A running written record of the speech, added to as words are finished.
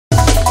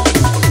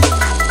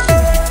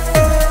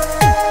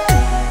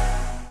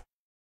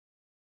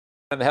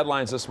In the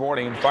headlines this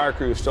morning, fire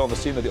crews still on the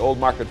scene of the Old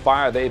Market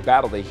fire. They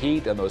battle the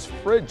heat and those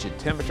frigid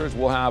temperatures.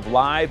 Will have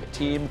live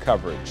team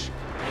coverage.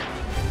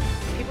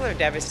 People are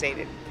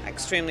devastated,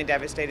 extremely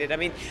devastated. I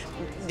mean,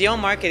 the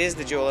Old Market is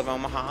the jewel of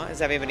Omaha,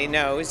 as everybody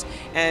knows,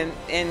 and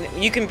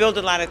you can build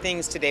a lot of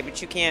things today,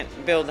 but you can't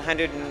build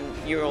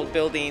 100-year-old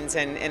buildings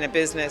and a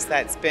business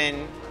that's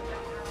been,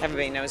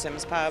 everybody knows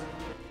M's Pub.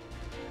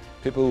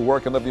 People who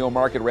work and live in the Old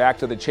Market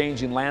react to the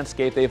changing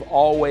landscape they've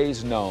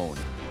always known.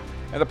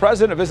 And the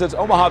president visits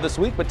Omaha this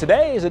week, but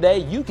today is a day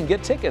you can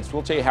get tickets.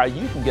 We'll tell you how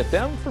you can get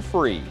them for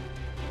free.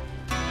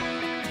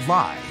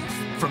 Live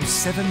from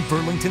 7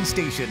 Burlington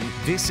Station,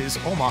 this is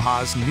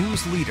Omaha's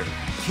news leader,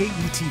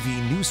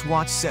 KETV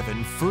NewsWatch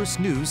 7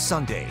 First News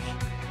Sunday.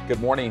 Good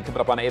morning.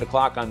 Coming up on 8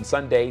 o'clock on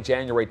Sunday,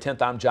 January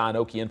 10th, I'm John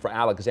Oakey in for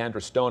Alexandra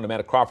Stone.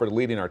 Amanda Crawford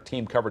leading our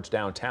team coverage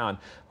downtown.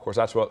 Of course,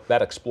 that's what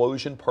that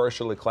explosion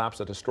partially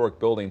collapsed a historic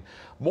building.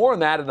 More on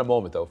that in a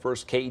moment, though.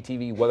 First,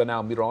 KETV Weather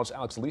Now meteorologist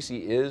Alex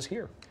Lisi is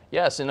here.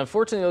 Yes, and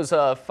unfortunately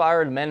those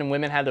fired men and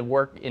women had to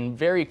work in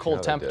very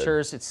cold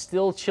temperatures. It's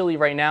still chilly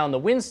right now, and the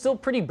wind's still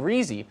pretty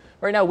breezy.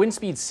 Right now, wind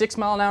speed 6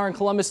 miles an hour in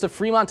Columbus to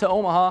Fremont to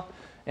Omaha,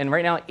 and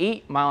right now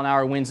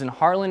 8-mile-an-hour winds in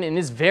Harlan, and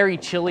it's very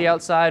chilly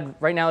outside.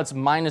 Right now it's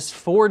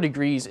 -4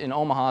 degrees in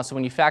Omaha, so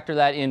when you factor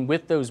that in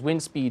with those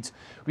wind speeds,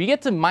 we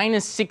get to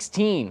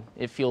 -16,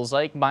 it feels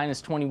like,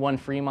 -21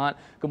 Fremont.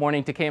 Good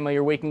morning, Takema.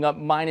 You're waking up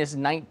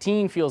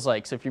 -19 feels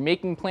like. So if you're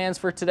making plans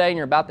for today and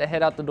you're about to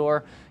head out the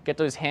door, get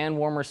those hand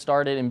warmers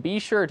started and be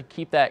sure to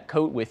keep that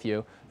coat with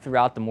you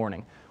throughout the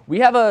morning. We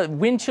have a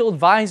wind chill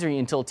advisory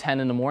until 10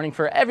 in the morning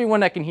for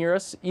everyone that can hear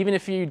us. Even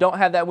if you don't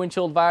have that wind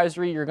chill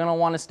advisory, you're going to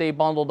want to stay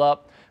bundled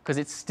up because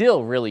it's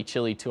still really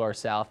chilly to our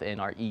south and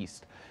our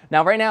east.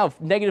 Now, right now,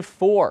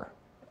 -4.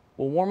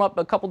 We'll warm up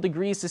a couple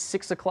degrees to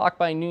 6 o'clock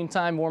by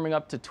noontime, warming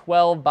up to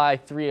 12 by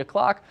 3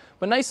 o'clock.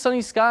 But nice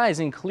sunny skies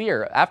and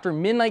clear. After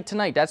midnight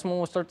tonight, that's when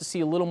we'll start to see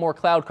a little more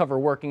cloud cover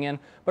working in.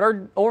 But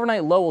our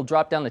overnight low will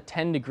drop down to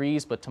 10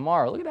 degrees. But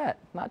tomorrow, look at that,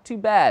 not too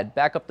bad.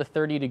 Back up to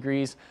 30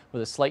 degrees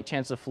with a slight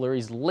chance of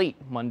flurries late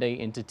Monday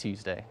into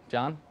Tuesday.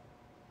 John?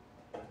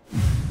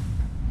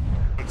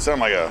 It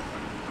sounded like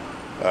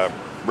a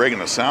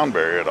breaking a sound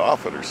barrier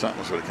off it or something.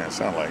 That's what it kind of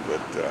sounded like.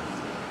 But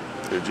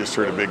it just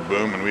heard a big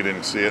boom and we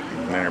didn't see it,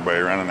 and everybody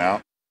running out.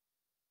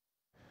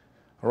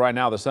 Right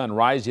now, the sun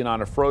rising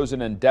on a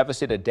frozen and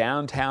devastated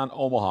downtown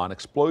Omaha. An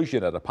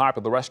explosion at a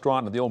popular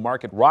restaurant in the Old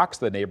Market rocks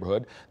the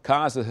neighborhood,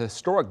 caused the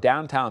historic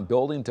downtown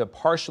building to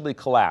partially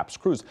collapse.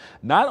 Crews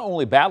not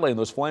only battling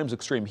those flames'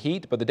 extreme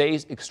heat, but the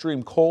day's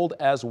extreme cold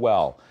as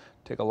well.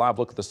 Take a live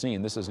look at the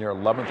scene. This is near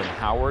 11th and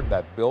Howard.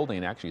 That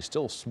building actually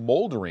still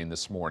smoldering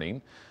this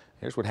morning.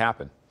 Here's what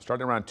happened.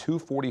 Starting around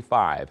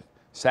 2:45.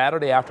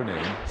 Saturday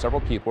afternoon,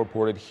 several people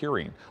reported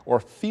hearing or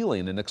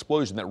feeling an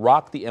explosion that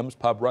rocked the M's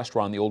Pub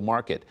restaurant in the Old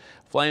Market.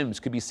 Flames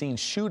could be seen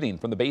shooting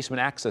from the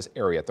basement access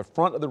area at the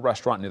front of the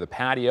restaurant near the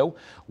patio.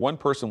 One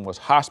person was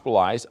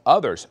hospitalized.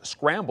 Others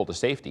scrambled to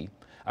safety.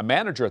 A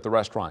manager at the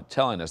restaurant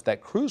telling us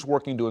that crews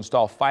working to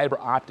install fiber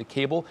optic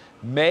cable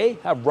may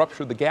have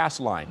ruptured the gas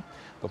line.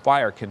 The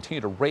fire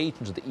continued to rage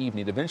into the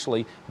evening,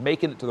 eventually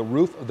making it to the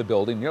roof of the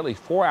building nearly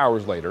 4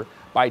 hours later.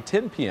 By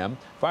 10 p.m.,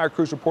 fire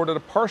crews reported a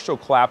partial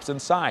collapse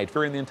inside,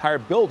 fearing the entire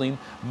building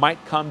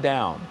might come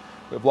down.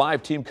 We have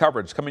live team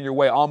coverage coming your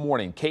way all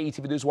morning.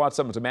 KETV News Watch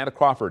 7's Amanda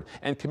Crawford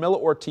and Camilla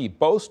Ortiz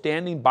both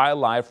standing by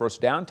live for us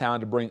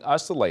downtown to bring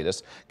us the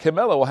latest.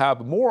 Camilla will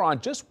have more on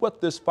just what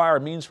this fire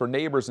means for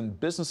neighbors and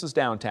businesses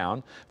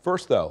downtown.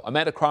 First, though,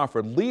 Amanda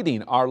Crawford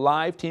leading our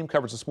live team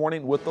coverage this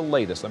morning with the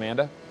latest.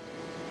 Amanda?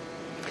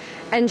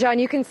 And John,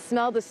 you can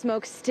smell the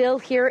smoke still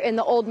here in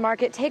the Old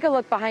Market. Take a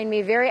look behind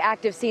me. Very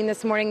active scene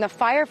this morning. The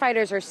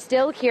firefighters are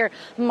still here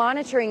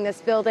monitoring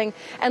this building.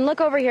 And look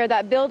over here,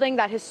 that building,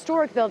 that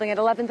historic building at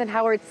 11th and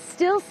Howard,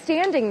 still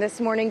standing this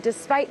morning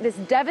despite this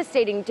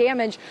devastating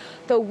damage.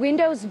 The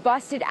windows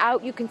busted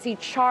out. You can see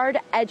charred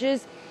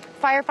edges.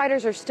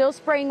 Firefighters are still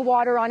spraying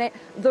water on it.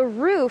 The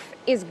roof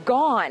is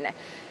gone.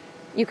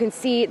 You can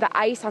see the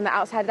ice on the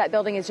outside of that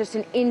building is just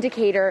an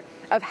indicator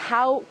of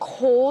how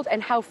cold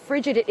and how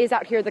frigid it is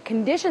out here, the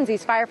conditions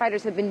these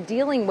firefighters have been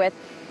dealing with.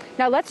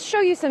 Now let's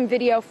show you some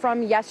video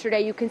from yesterday.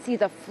 You can see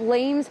the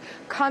flames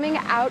coming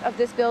out of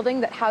this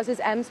building that houses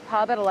M's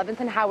Pub at 11th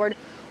and Howard.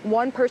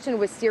 One person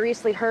was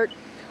seriously hurt.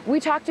 We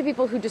talked to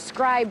people who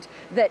described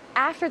that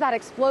after that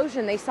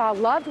explosion, they saw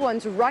loved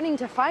ones running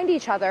to find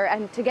each other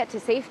and to get to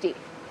safety.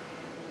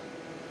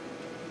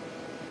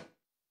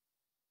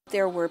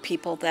 There were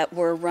people that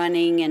were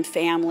running and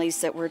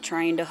families that were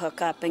trying to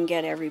hook up and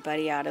get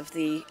everybody out of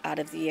the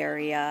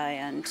area,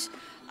 and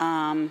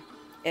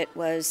it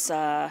was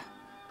a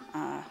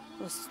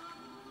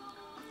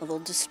little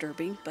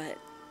disturbing, but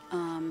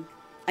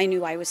I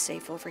knew I was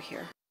safe over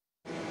here.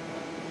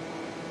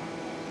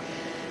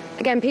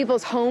 Again,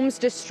 people's homes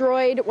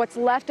destroyed. What's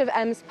left of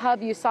M's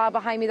Pub, you saw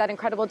behind me that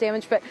incredible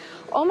damage. But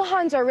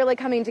Omahans are really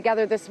coming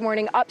together this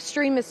morning.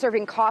 Upstream is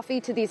serving coffee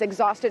to these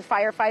exhausted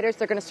firefighters.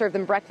 They're going to serve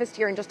them breakfast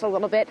here in just a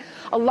little bit.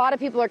 A lot of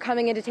people are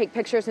coming in to take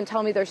pictures and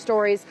tell me their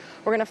stories.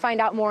 We're going to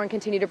find out more and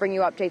continue to bring you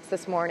updates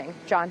this morning.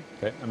 John.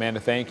 Okay, Amanda,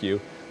 thank you.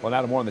 Well,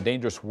 now to more on the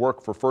dangerous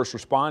work for first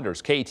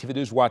responders. KETV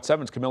News Watch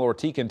 7's Camilla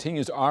Ortiz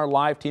continues our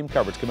live team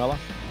coverage. Camilla.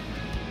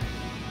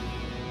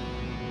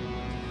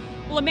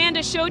 Well,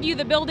 Amanda showed you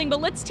the building,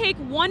 but let's take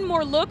one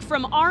more look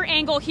from our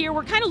angle here.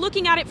 We're kind of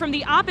looking at it from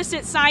the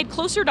opposite side,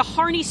 closer to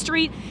Harney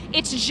Street.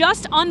 It's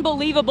just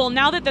unbelievable.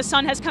 Now that the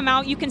sun has come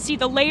out, you can see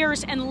the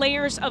layers and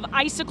layers of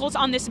icicles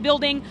on this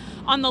building,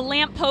 on the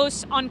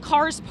lampposts, on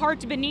cars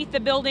parked beneath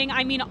the building.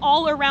 I mean,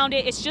 all around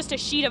it, it's just a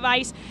sheet of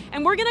ice.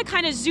 And we're going to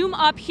kind of zoom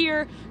up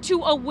here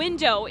to a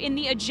window in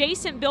the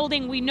adjacent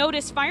building. We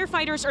notice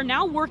firefighters are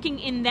now working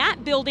in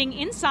that building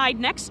inside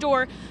next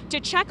door to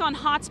check on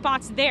hot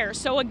spots there.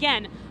 So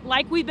again,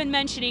 like we've been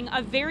mentioning,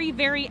 a very,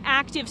 very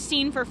active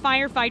scene for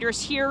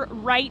firefighters here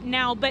right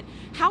now. But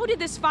how did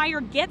this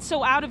fire get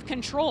so out of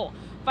control?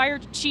 Fire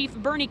Chief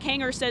Bernie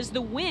Kanger says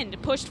the wind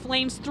pushed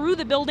flames through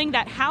the building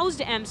that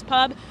housed M's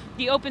Pub.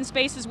 The open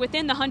spaces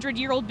within the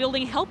 100-year-old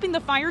building helping the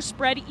fire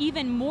spread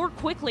even more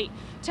quickly.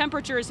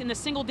 Temperatures in the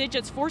single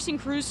digits forcing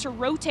crews to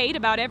rotate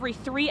about every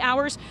 3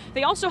 hours.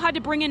 They also had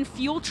to bring in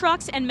fuel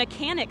trucks and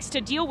mechanics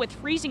to deal with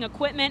freezing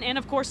equipment, and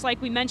of course,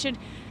 like we mentioned,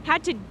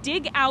 had to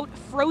dig out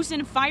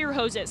frozen fire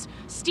hoses.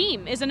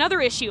 Steam is another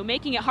issue,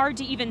 making it hard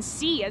to even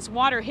see as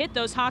water hit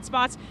those hot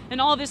spots,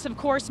 and all of this, of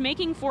course,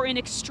 making for an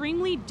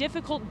extremely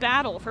difficult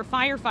battle for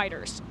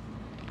firefighters.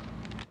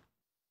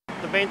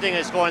 The main thing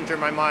that's going through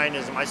my mind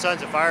is my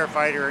son's a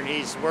firefighter and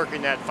he's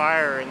working that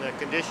fire, and the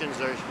conditions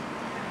are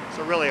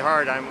so really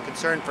hard. I'm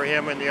concerned for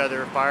him and the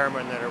other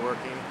firemen that are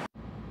working.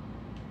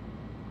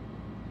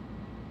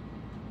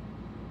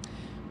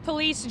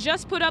 Police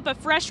just put up a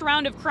fresh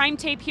round of crime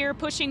tape here,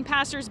 pushing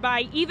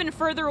passersby even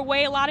further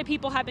away. A lot of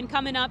people have been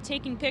coming up,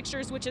 taking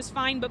pictures, which is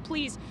fine, but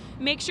please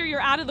make sure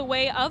you're out of the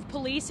way of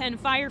police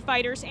and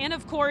firefighters. And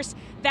of course,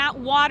 that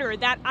water,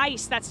 that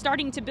ice that's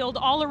starting to build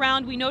all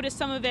around. We noticed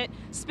some of it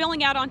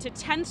spilling out onto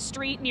 10th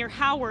Street near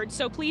Howard.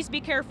 So please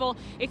be careful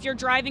if you're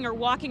driving or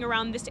walking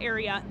around this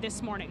area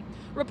this morning.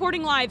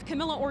 Reporting live,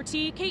 Camilla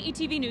Ortiz,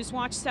 KETV News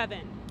Watch 7.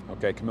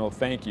 Okay, Camille,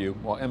 thank you.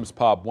 Well, M's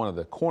Pub, one of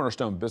the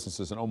cornerstone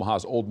businesses in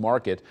Omaha's Old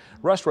Market.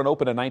 Restaurant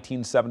opened in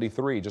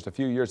 1973, just a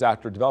few years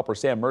after developer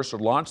Sam Mercer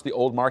launched the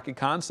Old Market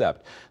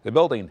concept. The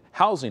building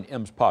housing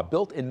M's Pub,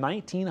 built in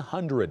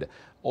 1900.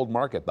 Old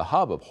Market, the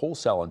hub of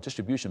wholesale and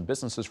distribution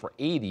businesses for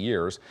 80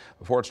 years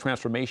before its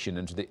transformation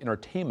into the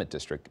entertainment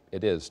district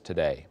it is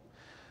today.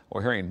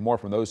 We're hearing more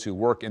from those who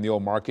work in the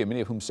Old Market,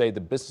 many of whom say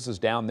the businesses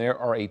down there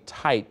are a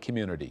tight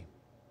community.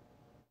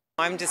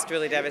 I'm just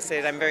really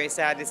devastated. I'm very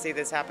sad to see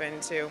this happen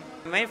too.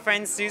 My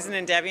friends Susan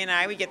and Debbie and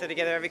I, we get there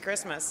together every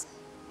Christmas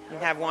and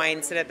have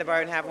wine, sit at the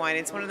bar and have wine.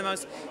 It's one of the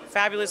most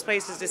fabulous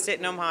places to sit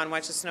in Omaha and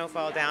watch the snow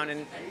fall down,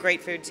 and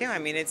great food too. I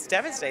mean, it's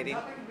devastating.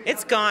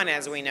 It's gone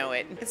as we know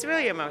it. It's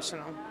really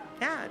emotional.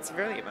 Yeah, it's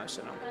really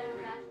emotional.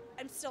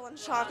 I'm still in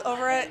shock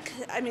over it.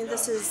 I mean,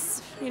 this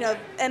is,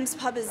 M's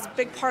Pub is a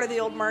big part of the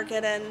Old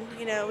Market, and,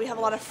 we have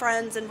a lot of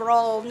friends, and we're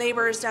all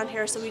neighbors down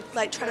here, so we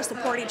try to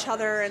support each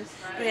other, and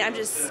I mean,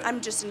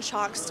 I'm just in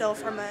shock still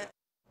from it.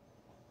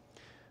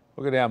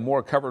 We're going to have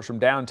more coverage from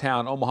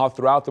downtown Omaha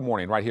throughout the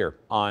morning right here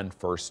on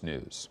First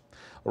News.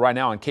 Right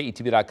now on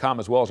KETV.com,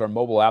 as well as our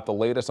mobile app, the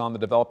latest on the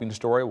developing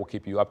story. We'll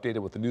keep you updated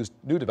with the new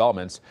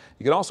developments.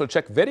 You can also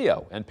check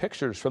video and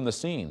pictures from the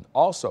scene.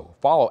 Also,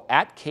 follow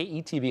at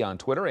KETV on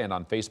Twitter and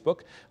on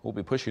Facebook. We'll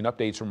be pushing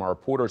updates from our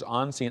reporters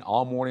on scene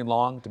all morning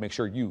long to make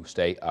sure you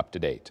stay up to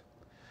date.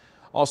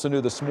 Also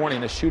new this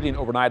morning, a shooting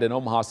overnight in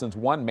Omaha sends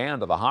one man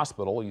to the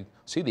hospital. You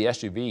see the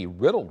SUV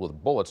riddled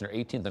with bullets near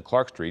 18th and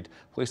Clark Street.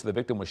 Police say the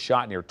victim was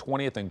shot near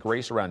 20th and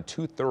Grace around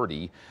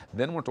 2:30,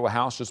 then went to a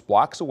house just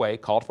blocks away,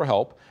 called for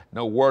help.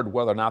 No word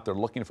whether or not they're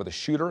looking for the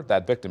shooter.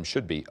 That victim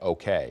should be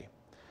okay.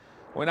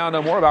 We now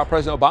know more about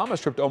President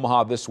Obama's trip to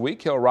Omaha this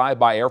week. He'll arrive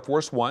by Air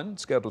Force One,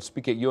 scheduled to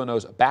speak at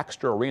UNO's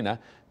Baxter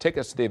Arena.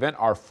 Tickets to the event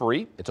are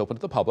free. It's open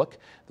to the public.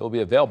 They'll be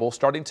available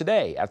starting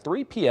today at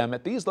 3 p.m.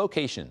 at these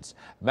locations: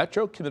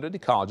 Metro Community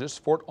College's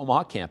Fort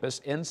Omaha campus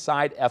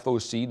inside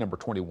FOC number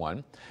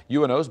 21,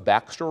 UNO's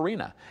Baxter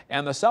Arena,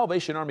 and the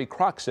Salvation Army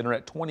Kroc Center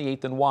at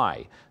 28th and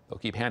Y. They'll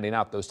keep handing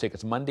out those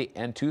tickets Monday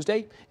and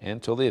Tuesday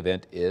until the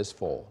event is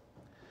full.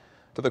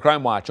 To the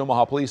Crime Watch,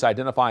 Omaha police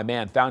identify a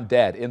man found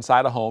dead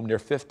inside a home near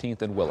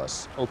 15th and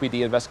Willis.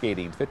 OPD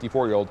investigating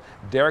 54-year-old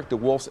Derek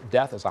DeWolf's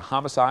death as a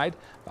homicide.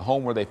 The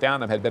home where they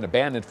found him had been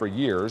abandoned for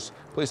years.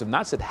 Police have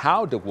not said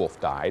how DeWolf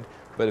died,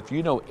 but if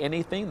you know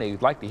anything,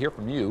 they'd like to hear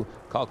from you.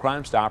 Call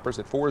Crime Stoppers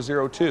at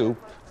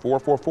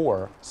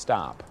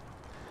 402-444-STOP.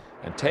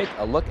 And take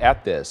a look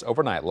at this.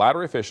 Overnight,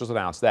 lottery officials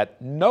announced that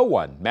no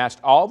one matched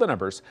all the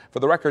numbers for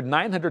the record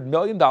 $900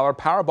 million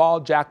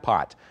Powerball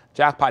jackpot.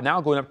 Jackpot now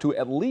going up to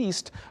at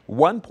least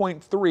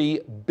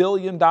 $1.3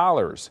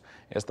 billion.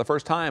 It's the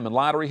first time in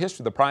lottery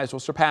history the prize will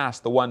surpass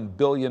the $1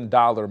 billion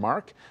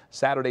mark.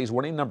 Saturday's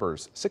winning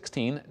numbers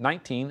 16,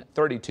 19,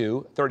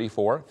 32,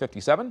 34,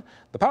 57.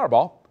 The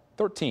Powerball,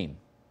 13.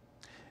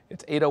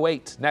 It's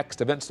 8:08.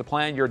 Next, events to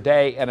plan your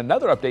day and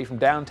another update from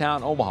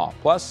downtown Omaha.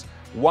 Plus,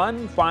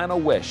 one final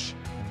wish.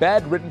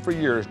 Bedridden for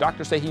years,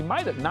 doctors say he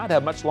might not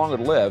have much longer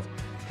to live.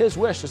 His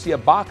wish to see a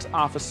box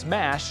office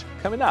smash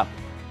coming up.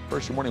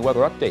 First, your morning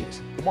weather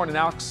update. Good morning,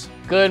 Alex.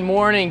 Good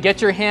morning.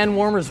 Get your hand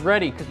warmers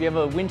ready because we have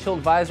a wind chill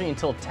advisory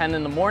until 10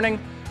 in the morning.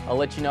 I'll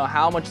let you know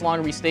how much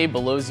longer we stay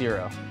below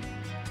zero.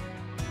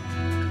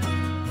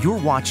 You're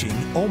watching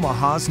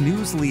Omaha's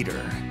news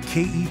leader,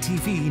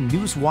 KETV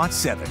NewsWatch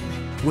 7,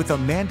 with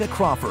Amanda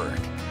Crawford,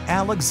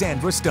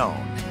 Alexandra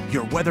Stone.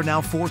 Your Weather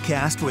Now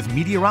forecast with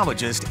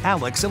meteorologist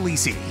Alex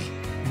Alisi.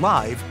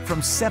 Live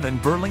from 7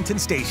 Burlington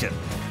Station.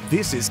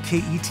 This is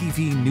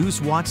KETV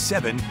NewsWatch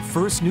 7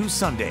 First News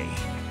Sunday.